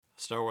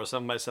Star Wars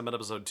 7 by 7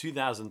 episode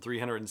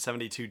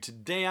 2372.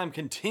 Today I'm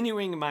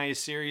continuing my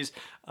series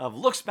of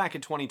looks back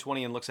at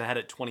 2020 and looks ahead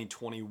at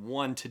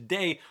 2021.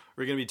 Today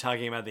we're going to be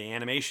talking about the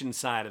animation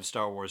side of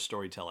Star Wars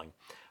storytelling.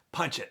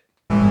 Punch it!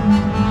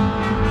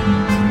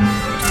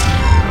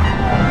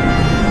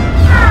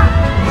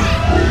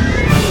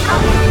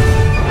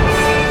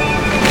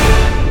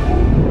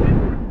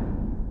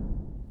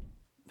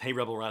 Hey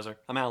Rebel Rouser,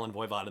 I'm Alan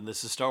Voivod, and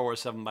this is Star Wars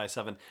 7 by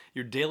 7,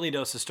 your daily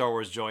dose of Star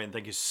Wars joy, and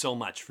thank you so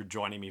much for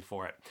joining me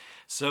for it.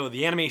 So,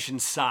 the animation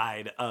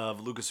side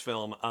of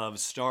Lucasfilm, of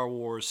Star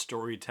Wars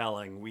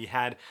storytelling, we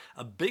had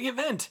a big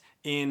event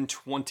in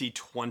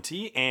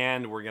 2020,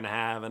 and we're going to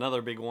have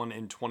another big one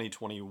in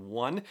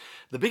 2021.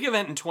 The big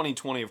event in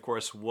 2020, of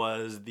course,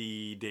 was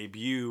the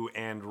debut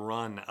and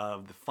run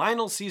of the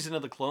final season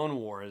of the Clone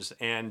Wars,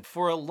 and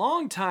for a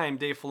long time,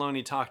 Dave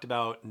Filoni talked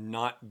about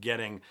not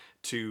getting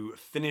to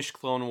finish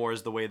Clone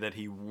Wars the way that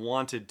he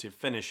wanted to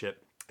finish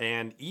it.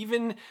 And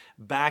even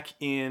back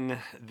in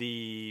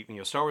the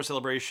Star Wars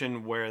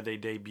Celebration where they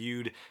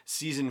debuted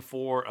season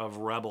 4 of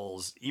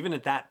Rebels, even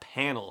at that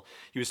panel,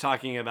 he was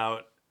talking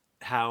about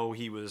how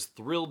he was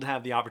thrilled to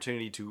have the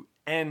opportunity to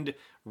end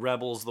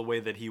Rebels the way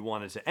that he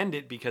wanted to end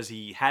it because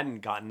he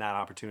hadn't gotten that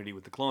opportunity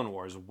with the Clone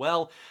Wars.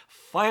 Well,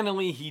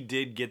 finally he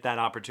did get that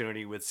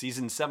opportunity with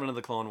season 7 of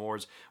the Clone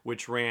Wars,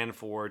 which ran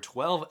for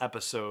 12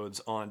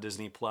 episodes on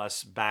Disney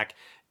Plus back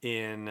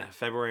in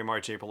February,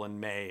 March, April, and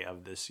May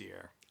of this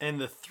year.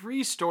 And the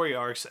 3 story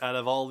arcs out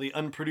of all the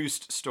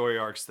unproduced story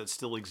arcs that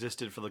still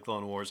existed for the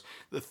Clone Wars,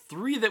 the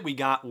 3 that we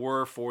got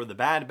were for the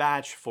Bad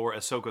Batch, for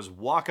Ahsoka's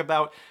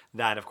Walkabout,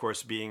 that of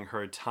course being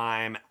her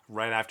time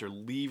right after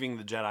leaving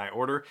the Jedi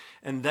Order,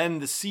 and then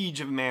the Siege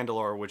of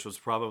Mandalore, which was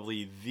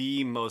probably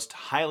the most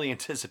highly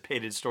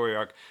anticipated story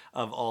arc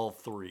of all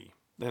 3.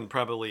 And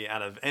probably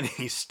out of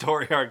any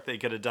story arc they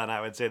could have done,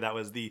 I would say that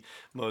was the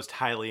most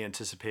highly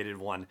anticipated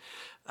one.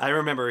 I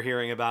remember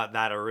hearing about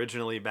that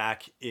originally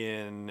back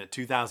in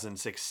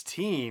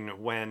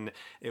 2016 when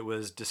it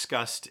was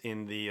discussed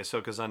in the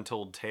Ahsoka's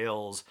Untold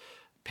Tales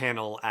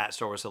panel at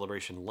Star Wars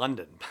Celebration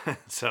London.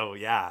 So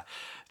yeah,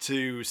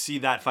 to see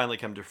that finally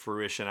come to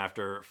fruition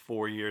after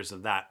 4 years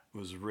of that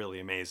was really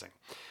amazing.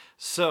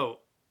 So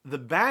the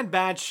Bad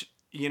Batch,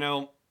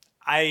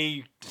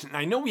 I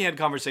know we had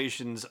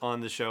conversations on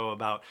the show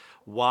about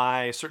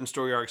why certain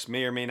story arcs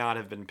may or may not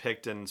have been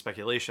picked and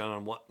speculation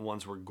on what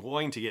ones were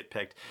going to get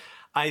picked.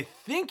 I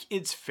think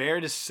it's fair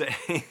to say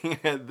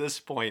at this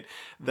point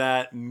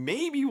that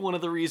maybe one of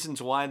the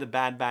reasons why the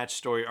Bad Batch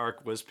story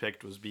arc was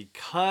picked was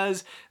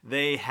because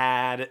they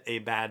had a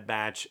Bad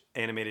Batch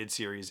animated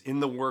series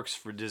in the works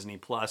for Disney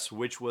Plus,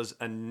 which was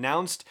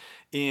announced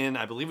in,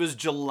 I believe it was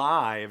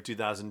July of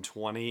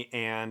 2020,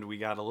 and we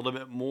got a little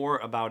bit more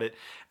about it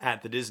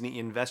at the Disney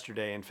Investor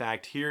Day. In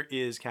fact, here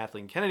is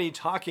Kathleen Kennedy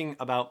talking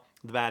about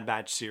the Bad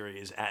Batch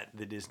series at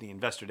the Disney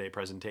Investor Day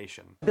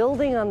presentation.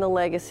 Building on the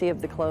legacy of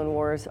the Clone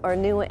Wars, our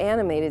new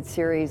animated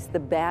series, The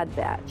Bad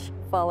Batch,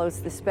 follows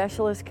the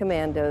Specialist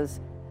Commandos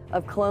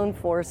of Clone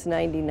Force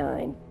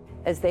 99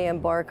 as they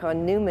embark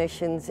on new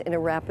missions in a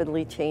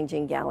rapidly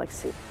changing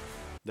galaxy.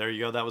 There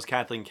you go. That was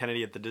Kathleen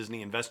Kennedy at the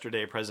Disney Investor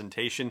Day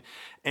presentation.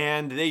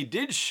 And they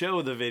did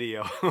show the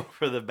video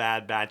for the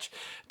Bad Batch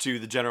to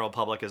the general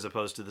public as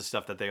opposed to the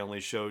stuff that they only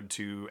showed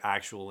to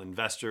actual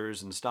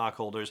investors and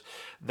stockholders.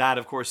 That,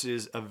 of course,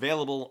 is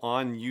available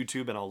on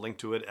YouTube, and I'll link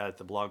to it at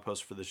the blog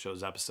post for the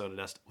show's episode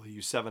at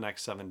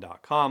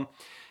SW7x7.com.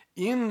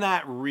 In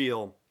that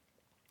reel,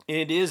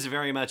 it is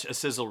very much a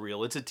sizzle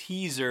reel. It's a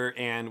teaser,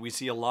 and we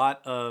see a lot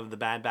of the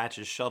Bad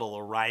Batch's shuttle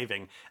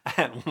arriving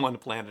at one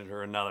planet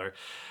or another.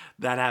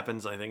 That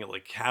happens, I think,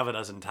 like half a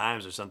dozen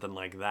times or something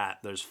like that.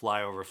 There's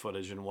flyover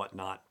footage and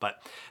whatnot. But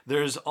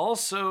there's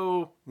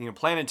also,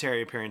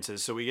 planetary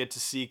appearances. So we get to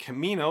see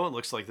Kamino. It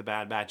looks like the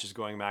Bad Batch is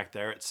going back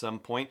there at some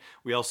point.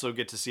 We also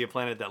get to see a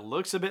planet that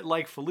looks a bit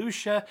like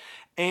Felucia.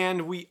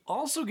 And we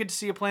also get to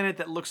see a planet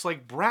that looks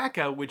like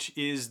Bracca, which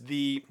is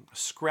the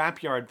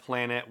scrapyard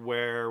planet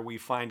where we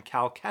find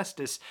Cal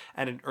Kestis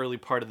at an early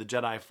part of the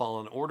Jedi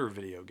Fallen Order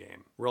video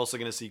game. We're also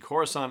going to see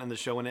Coruscant in the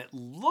show, and it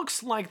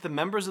looks like the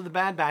members of the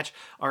Bad Batch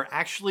are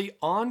actually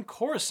on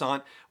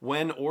Coruscant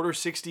when Order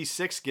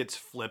 66 gets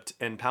flipped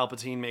and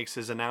Palpatine makes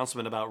his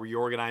announcement about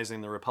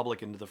reorganizing the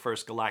Republic into the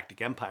First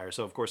Galactic Empire.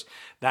 So, of course,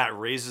 that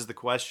raises the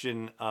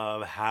question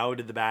of how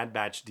did the Bad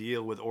Batch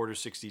deal with Order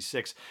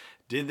 66?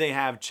 Did they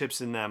have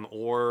chips in them,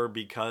 or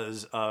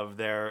because of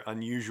their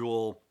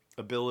unusual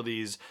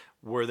abilities,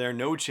 were there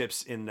no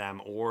chips in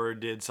them, or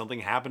did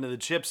something happen to the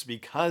chips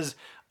because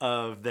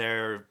of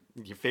their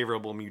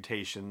favorable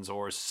mutations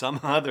or some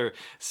other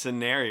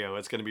scenario?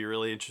 It's going to be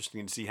really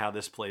interesting to see how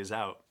this plays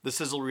out. The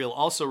sizzle reel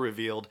also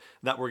revealed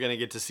that we're going to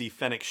get to see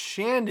Fennec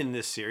Shand in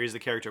this series, the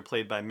character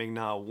played by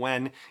Ming-Na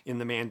Wen in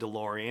The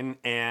Mandalorian,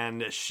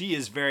 and she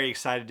is very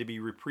excited to be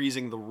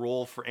reprising the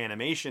role for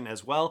animation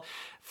as well.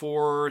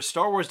 For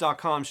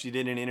StarWars.com, she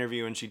did an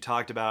interview and she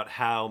talked about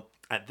how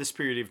at this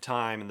period of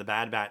time in the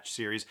Bad Batch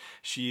series,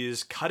 she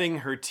is cutting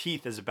her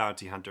teeth as a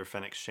bounty hunter,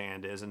 Fennec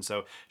Shand is, and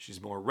so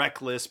she's more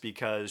reckless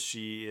because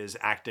she is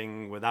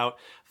acting without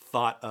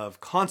thought of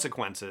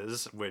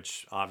consequences,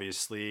 which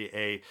obviously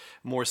a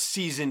more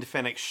seasoned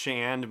Fennec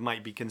Shand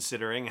might be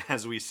considering,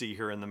 as we see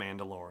her in The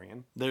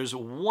Mandalorian. There's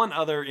one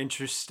other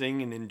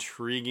interesting and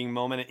intriguing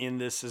moment in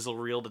this sizzle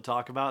reel to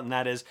talk about, and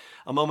that is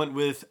a moment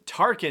with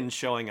Tarkin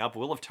showing up.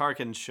 Will of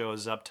Tarkin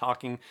shows up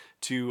talking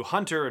to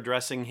Hunter,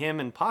 addressing him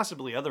and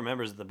possibly other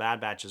members of the Bad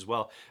Batch as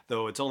well,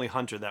 though it's only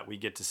Hunter that we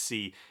get to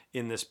see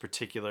in this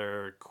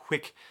particular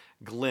quick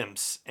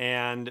glimpse.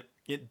 And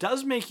it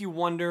does make you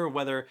wonder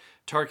whether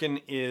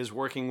Tarkin is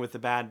working with the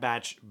Bad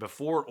Batch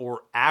before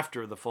or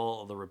after the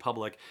fall of the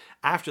Republic.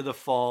 After the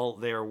fall,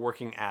 they are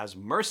working as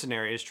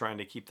mercenaries, trying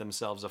to keep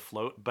themselves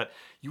afloat. But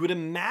you would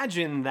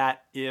imagine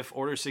that if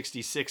Order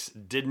 66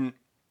 didn't,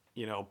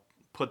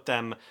 put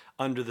them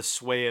under the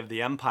sway of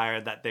the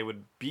Empire, that they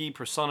would be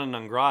persona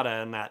non grata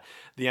and that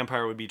the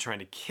Empire would be trying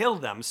to kill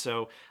them.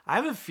 So I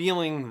have a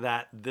feeling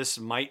that this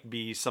might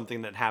be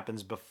something that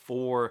happens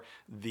before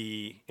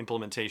the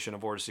implementation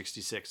of Order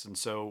 66. And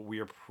so we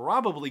are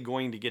probably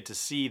going to get to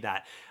see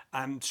that.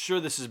 I'm sure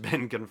this has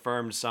been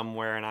confirmed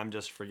somewhere and I'm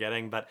just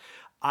forgetting, but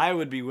I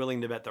would be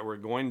willing to bet that we're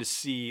going to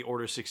see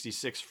Order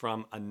 66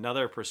 from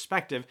another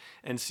perspective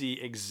and see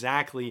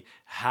exactly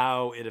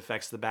how it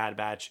affects the Bad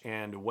Batch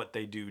and what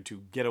they do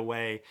to get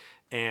away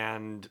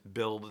and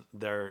build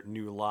their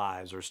new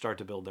lives, or start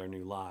to build their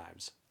new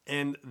lives.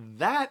 And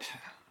that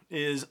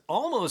is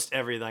almost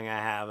everything I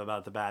have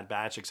about the Bad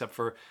Batch, except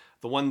for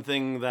the one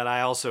thing that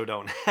I also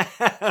don't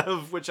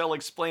have, which I'll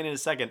explain in a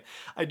second.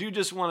 I do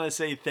just want to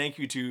say thank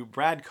you to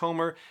Brad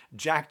Comer,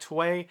 Jack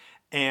Tway,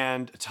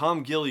 and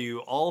Tom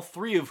Gilliu, all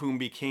three of whom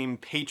became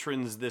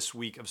patrons this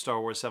week of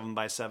Star Wars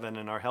 7x7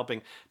 and are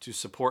helping to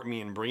support me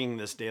in bringing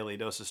this daily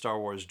dose of Star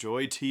Wars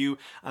joy to you.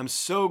 I'm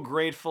so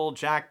grateful.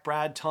 Jack,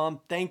 Brad,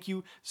 Tom, thank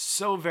you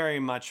so very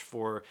much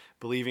for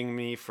believing in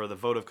me, for the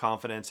vote of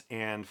confidence,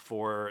 and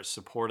for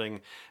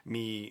supporting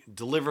me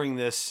delivering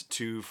this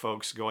to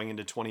folks going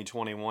into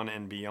 2021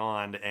 and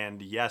beyond.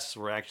 And yes,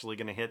 we're actually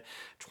going to hit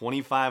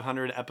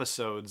 2,500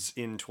 episodes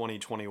in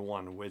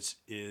 2021, which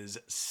is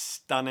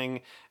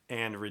stunning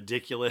and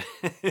ridiculous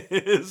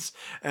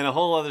and a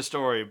whole other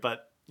story.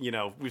 But,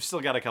 we've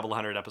still got a couple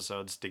hundred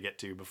episodes to get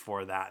to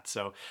before that.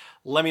 So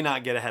let me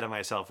not get ahead of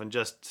myself and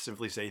just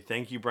simply say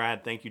thank you,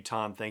 Brad. Thank you,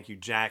 Tom. Thank you,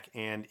 Jack.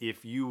 And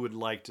if you would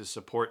like to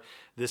support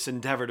this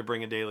endeavor to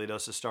bring a daily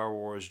dose of Star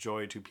Wars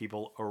joy to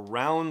people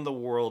around the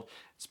world,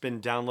 it's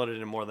been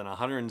downloaded in more than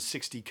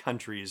 160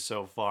 countries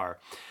so far,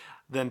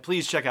 then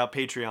please check out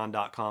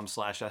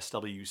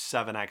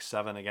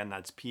patreon.com/SW7X7. Again,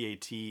 that's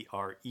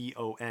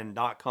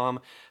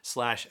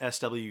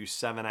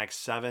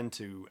patreon.com/SW7X7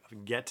 to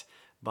get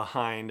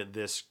behind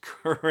this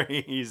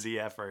crazy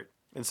effort.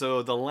 And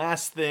so the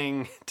last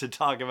thing to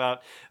talk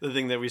about, the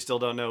thing that we still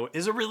don't know,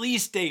 is a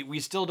release date.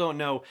 We still don't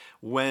know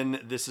when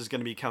this is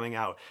going to be coming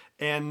out.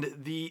 And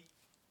the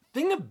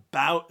thing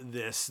about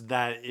this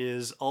that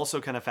is also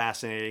kind of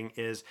fascinating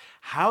is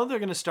how they're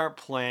going to start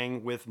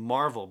playing with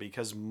Marvel,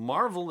 because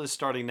Marvel is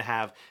starting to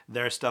have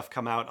their stuff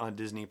come out on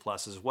Disney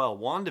Plus as well.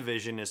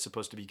 WandaVision is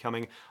supposed to be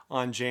coming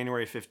on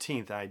January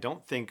 15th. I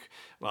don't think,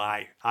 well,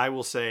 I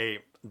will say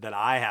that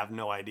I have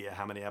no idea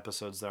how many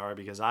episodes there are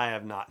because I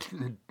have not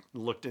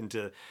looked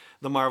into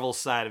the Marvel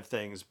side of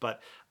things,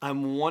 but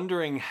I'm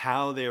wondering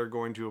how they are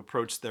going to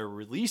approach their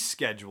release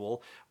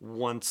schedule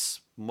once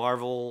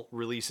Marvel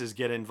releases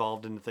get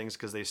involved into things,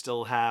 because they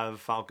still have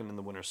Falcon and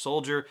the Winter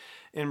Soldier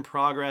in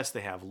progress.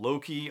 They have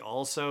Loki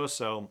also,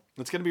 so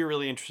it's going to be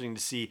really interesting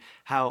to see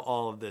how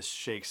all of this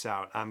shakes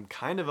out. I'm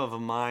kind of a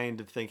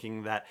mind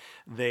thinking that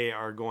they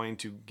are going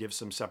to give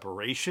some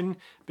separation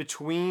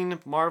between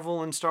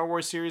Marvel and Star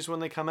Wars series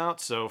when they come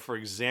out. So, for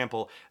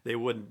example, they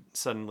wouldn't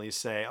suddenly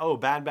say, oh,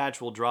 Bad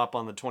Batch will drop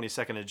on the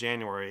 22nd of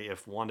January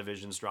if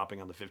WandaVision's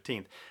dropping on the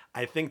 15th.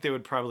 I think they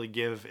would probably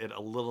give it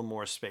a little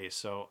more space.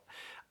 So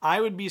I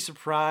would be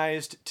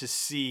surprised to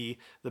see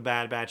the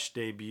Bad Batch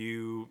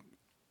debut,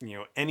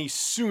 any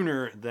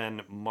sooner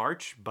than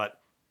March,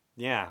 but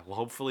yeah, well,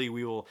 hopefully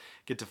we will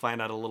get to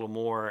find out a little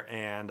more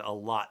and a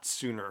lot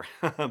sooner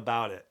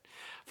about it.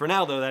 For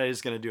now, though, that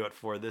is going to do it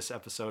for this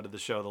episode of the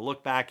show. The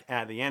look back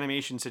at the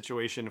animation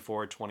situation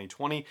for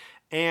 2020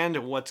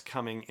 and what's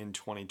coming in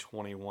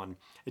 2021.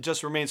 It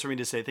just remains for me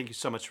to say thank you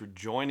so much for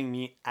joining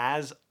me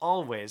as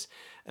always,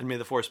 and may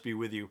the Force be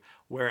with you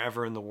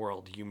wherever in the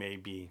world you may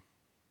be.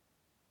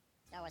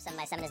 Star Wars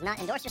 7x7 is not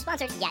endorsed or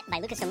sponsored yet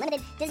by Lucasfilm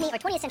Limited, Disney, or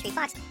 20th Century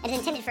Fox, and is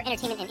intended for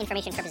entertainment and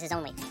information purposes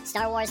only.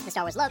 Star Wars, the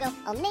Star Wars logo,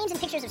 all names and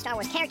pictures of Star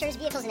Wars characters,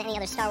 vehicles, and any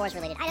other Star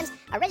Wars-related items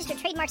are registered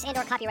trademarks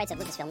and/or copyrights of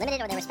Lucasfilm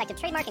Limited or their respective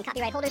trademark and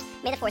copyright holders.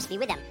 May the Force be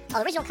with them.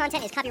 All original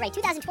content is copyright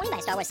 2020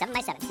 by Star Wars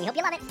 7x7. We hope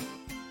you love it.